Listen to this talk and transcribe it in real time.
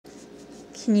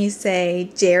Can you say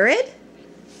Jared?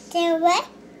 Jared.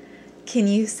 Can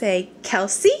you say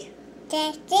Kelsey?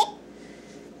 Kelsey.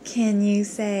 Can you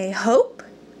say Hope?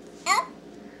 Hope.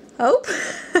 Hope?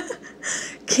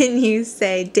 Can you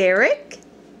say Derek?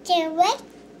 Derek.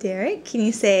 Derek. Can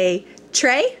you say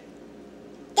Trey?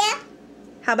 Yeah.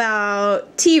 How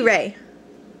about T-Ray?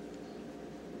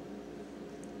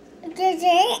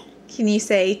 Derek. Can you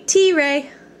say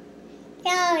T-Ray?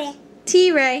 Sorry.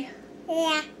 T-Ray.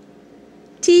 Yeah.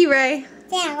 T-Ray.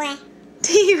 Sorry.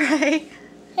 T-Ray.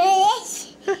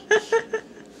 Yes.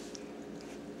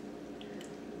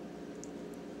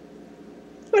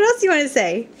 What else do you want to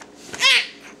say?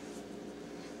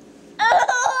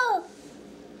 Oh.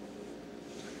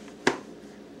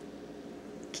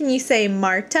 Can you say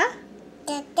Marta?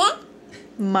 Dada.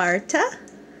 Marta?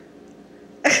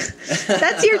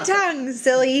 That's your tongue,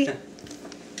 silly.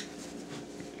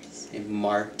 Say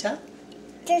Marta.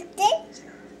 Dada.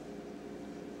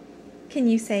 Can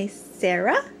you say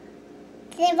Sarah?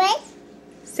 Derek.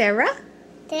 Sarah?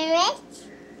 Derek.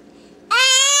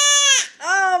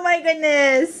 Oh my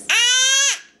goodness.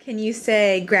 Ah. Can you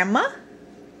say Grandma?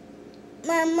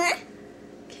 Mama.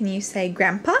 Can you say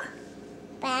Grandpa?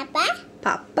 Papa.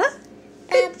 Papa?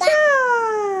 Good Papa.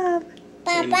 job.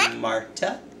 Say Papa.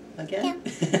 Marta again.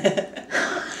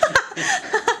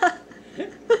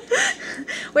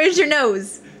 Where's your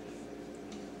nose?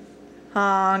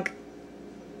 Honk.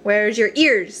 Where's your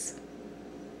ears?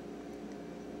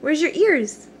 Where's your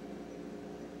ears?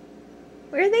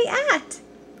 Where are they at?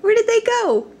 Where did they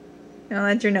go? No,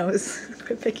 that's your nose.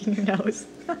 Quit picking your nose.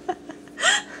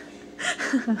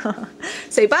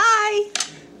 Say bye.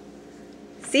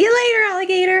 See you later,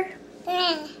 alligator.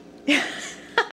 Yeah.